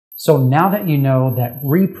So now that you know that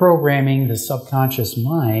reprogramming the subconscious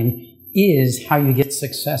mind is how you get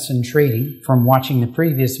success in trading from watching the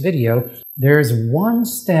previous video, there's one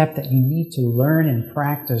step that you need to learn and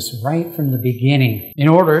practice right from the beginning in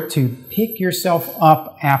order to pick yourself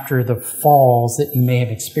up after the falls that you may have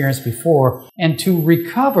experienced before and to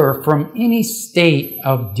recover from any state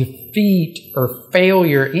of defeat or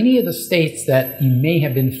failure, any of the states that you may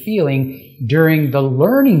have been feeling during the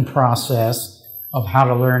learning process of how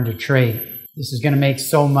to learn to trade. This is going to make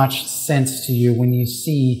so much sense to you when you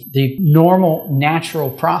see the normal, natural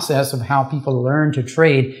process of how people learn to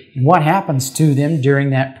trade and what happens to them during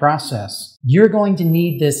that process. You're going to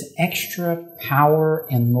need this extra power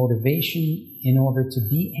and motivation in order to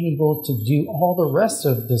be able to do all the rest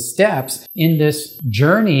of the steps in this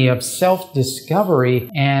journey of self-discovery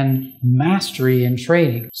and mastery in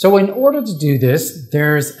trading. So in order to do this,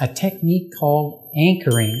 there's a technique called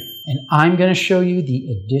anchoring. And I'm going to show you the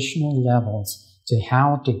additional levels to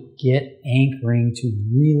how to get anchoring to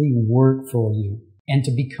really work for you and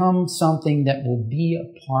to become something that will be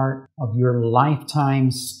a part of your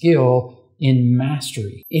lifetime skill in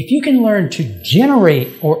mastery. If you can learn to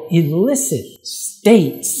generate or elicit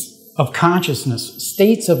states of consciousness,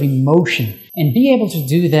 states of emotion, and be able to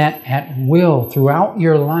do that at will throughout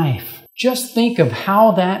your life, just think of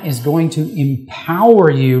how that is going to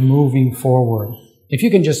empower you moving forward. If you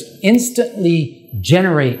can just instantly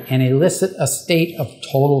generate and elicit a state of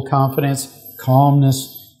total confidence,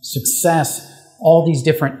 calmness, success, all these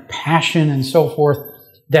different passion and so forth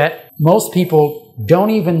that most people don't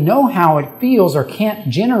even know how it feels or can't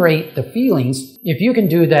generate the feelings, if you can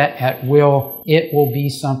do that at will, it will be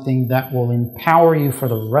something that will empower you for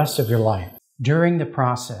the rest of your life. During the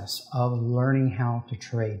process of learning how to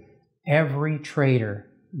trade, every trader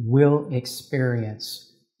will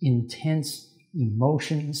experience intense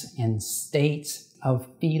emotions and states of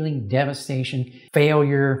feeling devastation,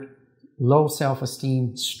 failure, low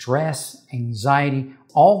self-esteem, stress, anxiety,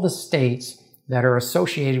 all the states that are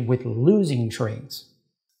associated with losing trades.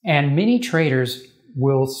 And many traders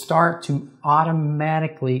will start to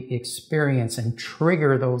automatically experience and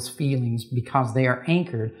trigger those feelings because they are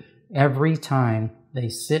anchored every time they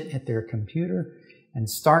sit at their computer and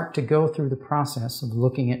start to go through the process of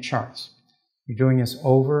looking at charts. You're doing this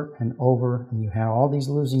over and over, and you have all these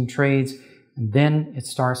losing trades, and then it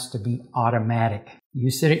starts to be automatic. You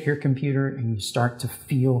sit at your computer and you start to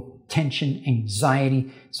feel tension,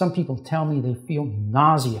 anxiety. Some people tell me they feel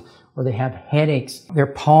nausea or they have headaches. Their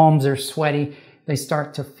palms are sweaty. They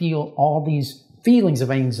start to feel all these feelings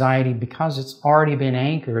of anxiety because it's already been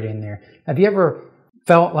anchored in there. Have you ever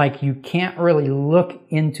felt like you can't really look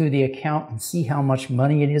into the account and see how much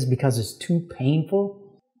money it is because it's too painful?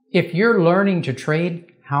 If you're learning to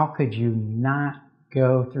trade, how could you not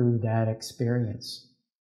go through that experience?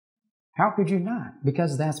 How could you not?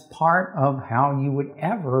 Because that's part of how you would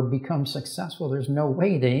ever become successful. There's no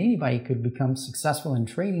way that anybody could become successful in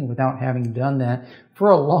trading without having done that for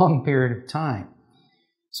a long period of time.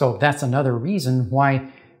 So that's another reason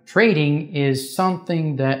why trading is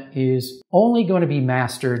something that is only going to be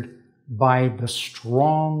mastered by the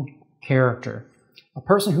strong character. A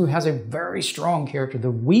person who has a very strong character, the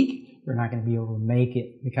weak, they're not going to be able to make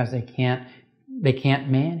it because they can't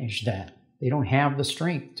manage that. They don't have the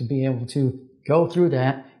strength to be able to go through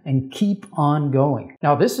that and keep on going.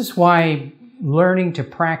 Now, this is why learning to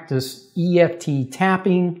practice EFT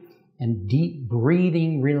tapping and deep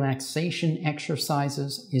breathing relaxation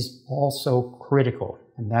exercises is also critical,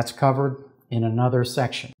 and that's covered in another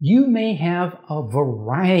section. You may have a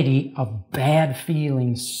variety of bad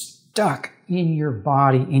feelings stuck in your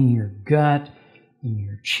body, in your gut, in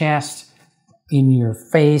your chest, in your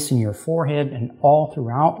face, in your forehead, and all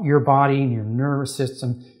throughout your body and your nervous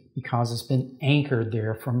system because it's been anchored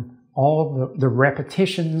there from all the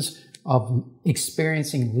repetitions of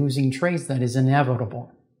experiencing losing trades that is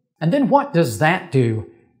inevitable. And then what does that do?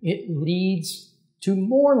 It leads to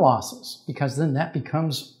more losses because then that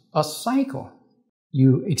becomes a cycle.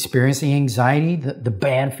 You experience the anxiety, the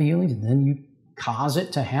bad feelings, and then you cause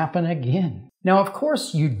it to happen again. Now, of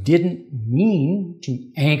course, you didn't mean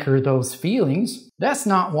to anchor those feelings. That's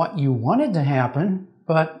not what you wanted to happen,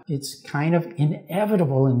 but it's kind of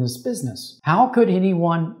inevitable in this business. How could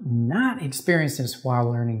anyone not experience this while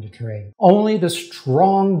learning to trade? Only the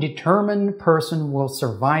strong, determined person will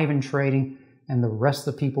survive in trading, and the rest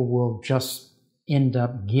of the people will just end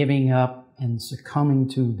up giving up and succumbing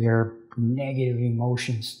to their negative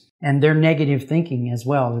emotions. And their negative thinking as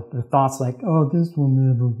well. The thoughts like, oh, this will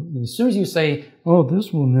never work. As soon as you say, oh,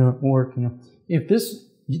 this will not work, if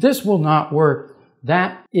this will not work,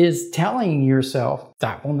 that is telling yourself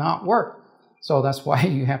that will not work. So that's why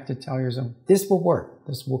you have to tell yourself, this will work.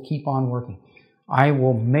 This will keep on working. I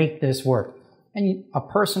will make this work. And a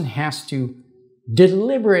person has to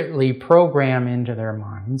deliberately program into their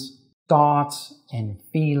minds thoughts and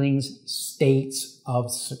feelings, states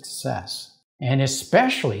of success. And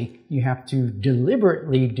especially, you have to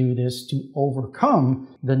deliberately do this to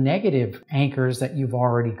overcome the negative anchors that you've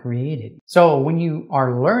already created. So when you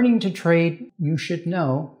are learning to trade, you should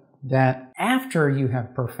know that after you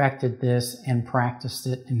have perfected this and practiced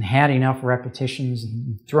it and had enough repetitions and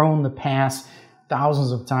you've thrown the pass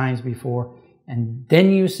thousands of times before, and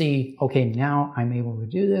then you see, okay, now I'm able to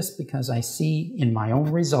do this because I see in my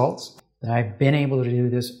own results that I've been able to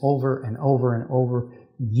do this over and over and over,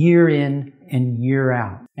 year in and year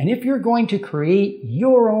out. And if you're going to create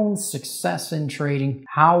your own success in trading,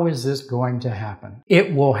 how is this going to happen?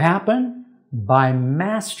 It will happen by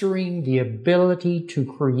mastering the ability to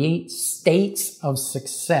create states of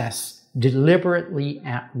success deliberately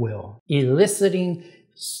at will, eliciting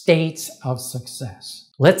states of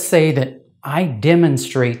success. Let's say that I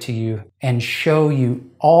demonstrate to you and show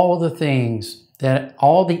you all the things that,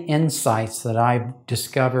 all the insights that I've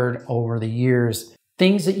discovered over the years,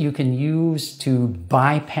 things that you can use to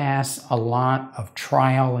bypass a lot of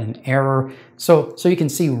trial and error. So you can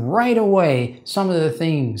see right away some of the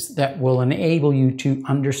things that will enable you to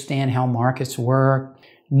understand how markets work,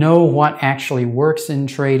 know what actually works in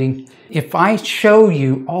trading. If I show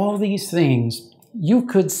you all these things, you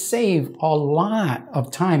could save a lot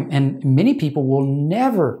of time, and many people will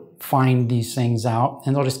never find these things out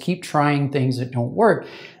and they'll just keep trying things that don't work.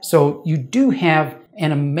 So you do have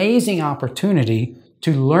an amazing opportunity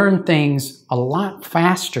to learn things a lot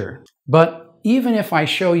faster. But even if I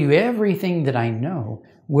show you everything that I know,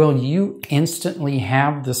 will you instantly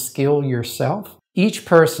have the skill yourself? Each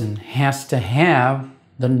person has to have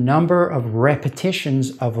the number of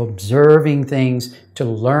repetitions of observing things to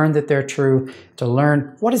learn that they're true, to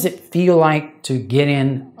learn what does it feel like to get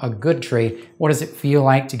in a good trade? What does it feel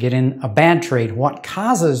like to get in a bad trade? What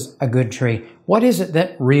causes a good trade? What is it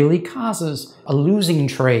that really causes a losing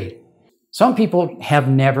trade? Some people have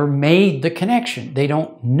never made the connection. They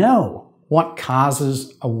don't know what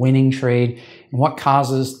causes a winning trade and what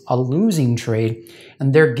causes a losing trade.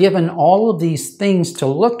 And they're given all of these things to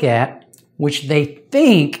look at, which they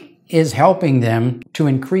think is helping them to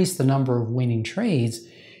increase the number of winning trades.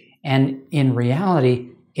 And in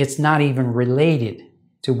reality, it's not even related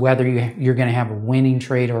to whether you're going to have a winning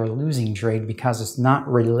trade or a losing trade, because it's not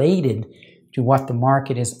related to what the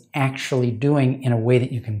market is actually doing in a way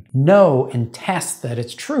that you can know and test that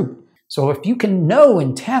it's true. So if you can know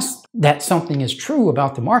and test that something is true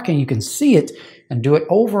about the market, and you can see it and do it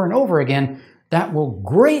over and over again, that will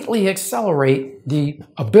greatly accelerate the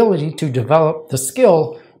ability to develop the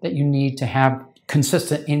skill that you need to have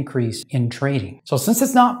consistent increase in trading. So since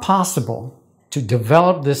it's not possible to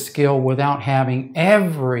develop this skill without having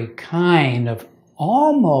every kind of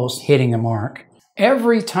almost hitting the mark,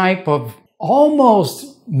 every type of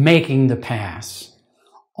almost making the pass,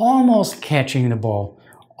 almost catching the ball,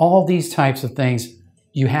 all these types of things,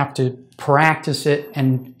 you have to practice it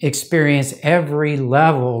and experience every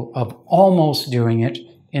level of almost doing it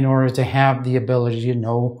in order to have the ability to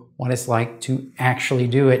know what it's like to actually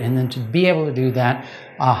do it, and then to be able to do that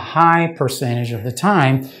a high percentage of the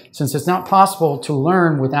time, since it's not possible to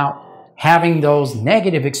learn without having those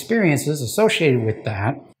negative experiences associated with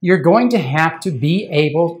that. You're going to have to be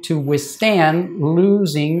able to withstand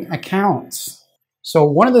losing accounts. So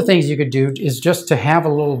one of the things you could do is just to have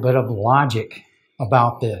a little bit of logic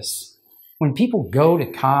about this. When people go to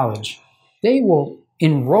college, they will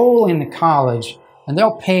enroll in the college and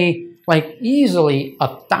they'll pay like easily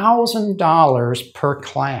 $1,000 per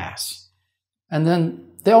class. And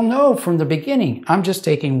then they'll know from the beginning, I'm just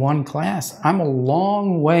taking one class. I'm a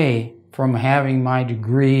long way from having my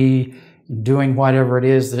degree, doing whatever it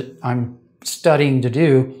is that I'm studying to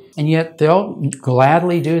do. And yet they'll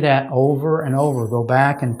gladly do that over and over, go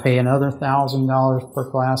back and pay another $1,000 per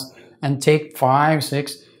class and take 5,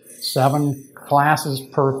 6, 7 classes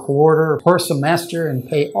per quarter, per semester, and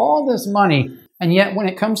pay all this money. And yet when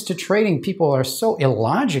it comes to trading, people are so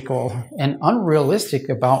illogical and unrealistic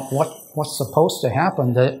about what's supposed to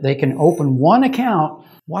happen that they can open one account.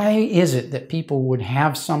 Why is it that people would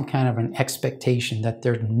have some kind of an expectation that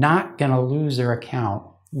they're not going to lose their account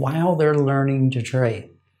while they're learning to trade?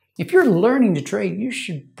 If you're learning to trade, you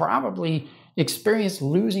should probably experience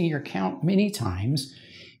losing your account many times,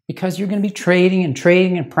 because you're going to be trading and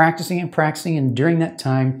trading and practicing, and during that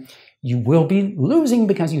time, you will be losing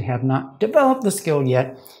because you have not developed the skill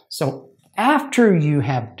yet. So after you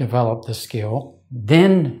have developed the skill,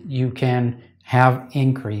 then you can have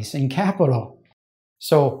increase in capital.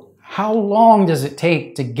 So how long does it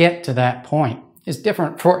take to get to that point? It's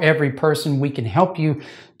different for every person. We can help you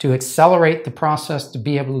to accelerate the process to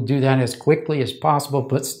be able to do that as quickly as possible,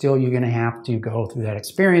 but still you're going to have to go through that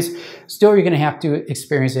experience. Still you're going to have to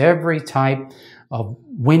experience every type of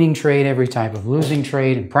winning trade, every type of losing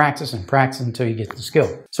trade, and practice until you get the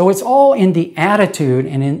skill. So it's all in the attitude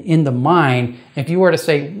and in the mind. If you were to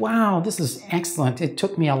say, wow, this is excellent. It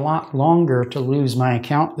took me a lot longer to lose my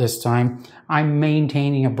account this time. I'm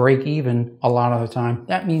maintaining a break even a lot of the time.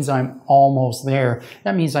 That means I'm almost there.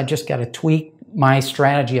 That means I just got to tweak my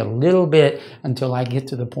strategy a little bit until I get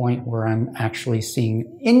to the point where I'm actually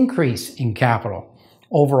seeing increase in capital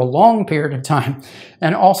over a long period of time.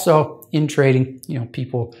 And also in trading,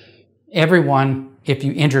 everyone, if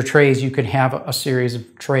you enter trades, you could have a series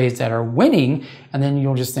of trades that are winning, and then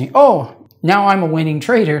you'll just think, oh, now I'm a winning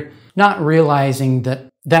trader, not realizing that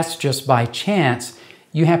that's just by chance.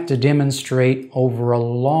 You have to demonstrate over a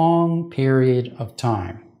long period of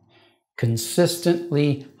time,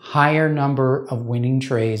 consistently higher number of winning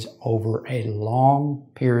trades over a long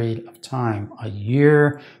period of time, a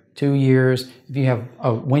year, 2 years. If you have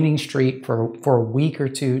a winning streak for a week or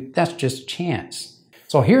two, that's just chance.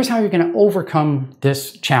 So here's how you're going to overcome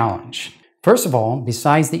this challenge. First of all,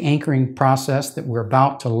 besides the anchoring process that we're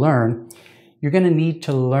about to learn, you're going to need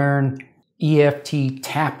to learn EFT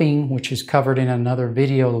tapping, which is covered in another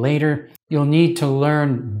video later. You'll need to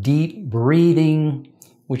learn deep breathing,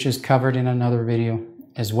 which is covered in another video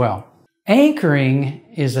as well. Anchoring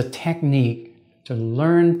is a technique to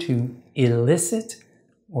learn to elicit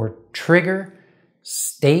or trigger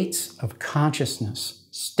states of consciousness,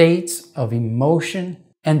 states of emotion,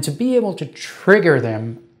 and to be able to trigger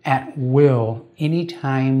them at will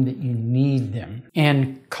anytime that you need them.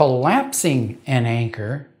 And collapsing an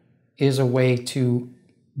anchor is a way to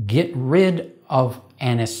get rid of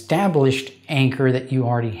an established anchor that you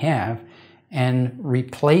already have and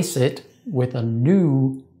replace it with a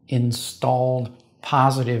new installed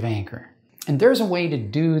positive anchor. And there's a way to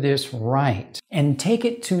do this right and take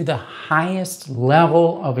it to the highest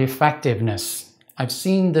level of effectiveness. I've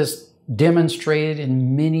seen this demonstrated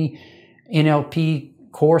in many NLP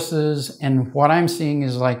courses, and what I'm seeing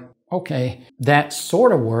is like, okay, that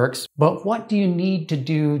sort of works, but what do you need to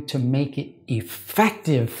do to make it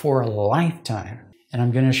effective for a lifetime? And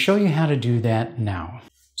I'm going to show you how to do that now.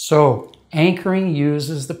 So anchoring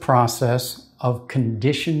uses the process of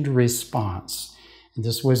conditioned response.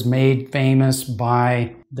 This was made famous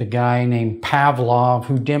by the guy named Pavlov,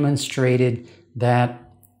 who demonstrated that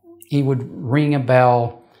he would ring a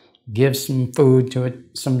bell, give some food to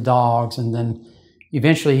some dogs, and then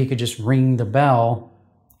eventually he could just ring the bell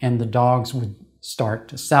and the dogs would start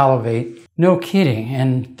to salivate. No kidding.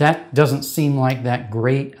 And that doesn't seem like that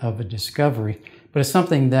great of a discovery, but it's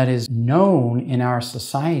something that is known in our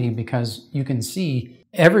society because you can see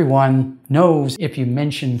everyone knows if you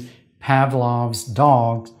mention Pavlov's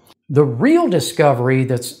dog. The real discovery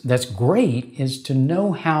that's great is to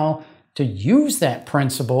know how to use that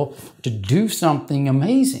principle to do something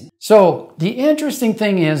amazing. So the interesting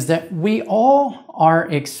thing is that we all are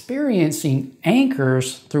experiencing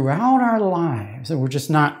anchors throughout our lives, and we're just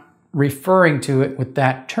not referring to it with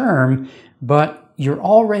that term, but you're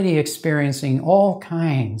already experiencing all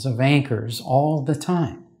kinds of anchors all the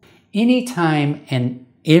time. Anytime an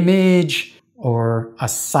image or a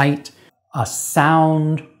sight, a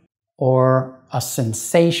sound, or a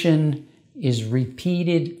sensation is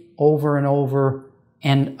repeated over and over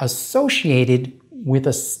and associated with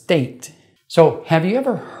a state. So have you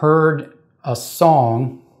ever heard a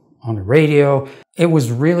song on the radio? It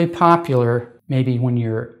was really popular maybe when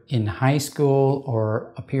you're in high school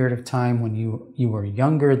or a period of time when you were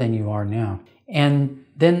younger than you are now. And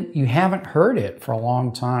then you haven't heard it for a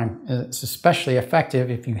long time. It's especially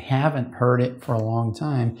effective if you haven't heard it for a long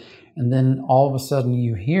time. And then all of a sudden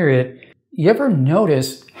you hear it. You ever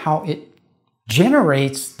notice how it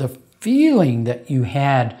generates the feeling that you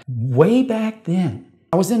had way back then?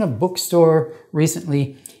 I was in a bookstore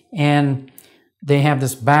recently and they have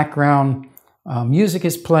this background music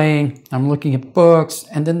is playing. I'm looking at books,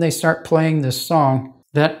 and then they start playing this song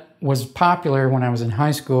that was popular when I was in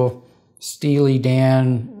high school. Steely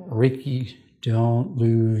Dan, Ricky, don't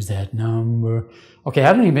lose that number. Okay,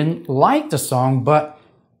 I don't even like the song, but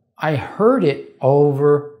I heard it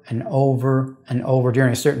over and over and over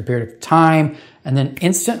during a certain period of time, and then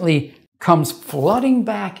instantly comes flooding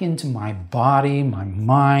back into my body, my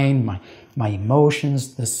mind, my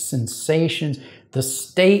emotions, the sensations, the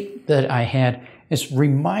state that I had. It's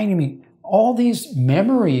reminding me, all these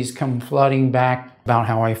memories come flooding back about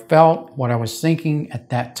how I felt, what I was thinking at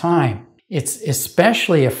that time. It's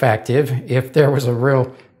especially effective if there was a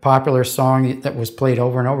real popular song that was played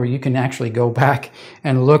over and over. You can actually go back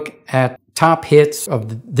and look at top hits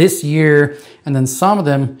of this year, and then some of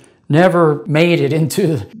them never made it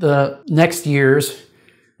into the next year's.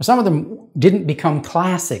 Some of them didn't become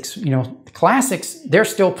classics. You know, the classics, they're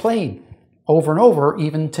still played over and over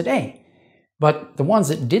even today. But the ones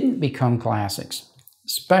that didn't become classics,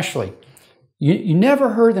 especially, you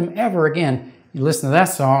never heard them ever again. You listen to that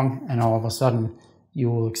song and all of a sudden you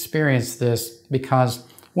will experience this, because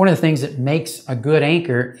one of the things that makes a good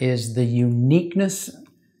anchor is the uniqueness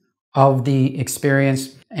of the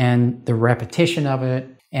experience and the repetition of it.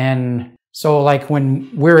 And so like when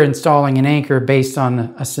we're installing an anchor based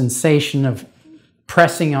on a sensation of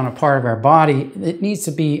pressing on a part of our body, it needs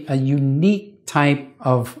to be a unique type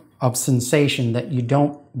of sensation that you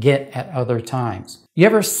don't get at other times. You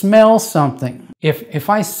ever smell something? If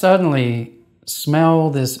I suddenly smell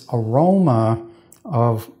this aroma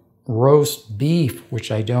of roast beef,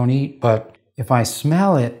 which I don't eat, but if I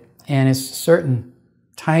smell it and it's a certain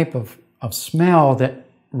type of smell that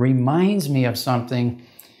reminds me of something,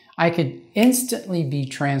 I could instantly be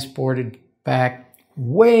transported back,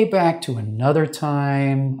 way back to another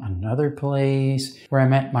time, another place, where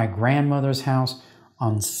I'm at my grandmother's house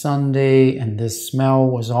on Sunday, and this smell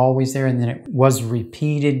was always there, and then it was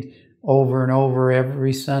repeated over and over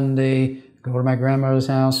every Sunday. Go to my grandmother's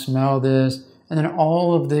house, smell this, and then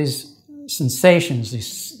all of these sensations,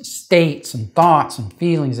 these states and thoughts and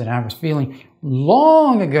feelings that I was feeling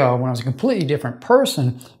long ago when I was a completely different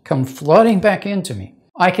person come flooding back into me.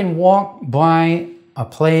 I can walk by a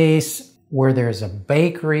place where there's a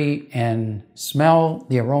bakery and smell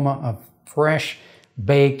the aroma of fresh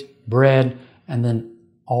baked bread, and then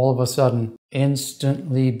all of a sudden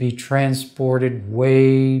instantly be transported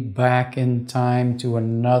way back in time to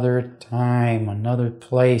another time, another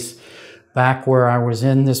place, back where I was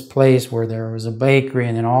in this place where there was a bakery,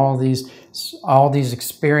 and then all these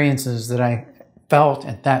experiences that I felt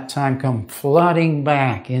at that time come flooding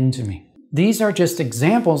back into me. These are just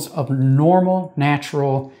examples of normal,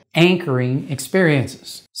 natural anchoring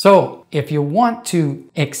experiences. So if you want to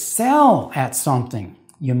excel at something,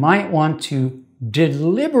 you might want to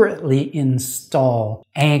deliberately install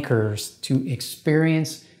anchors to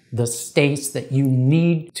experience the states that you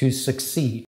need to succeed.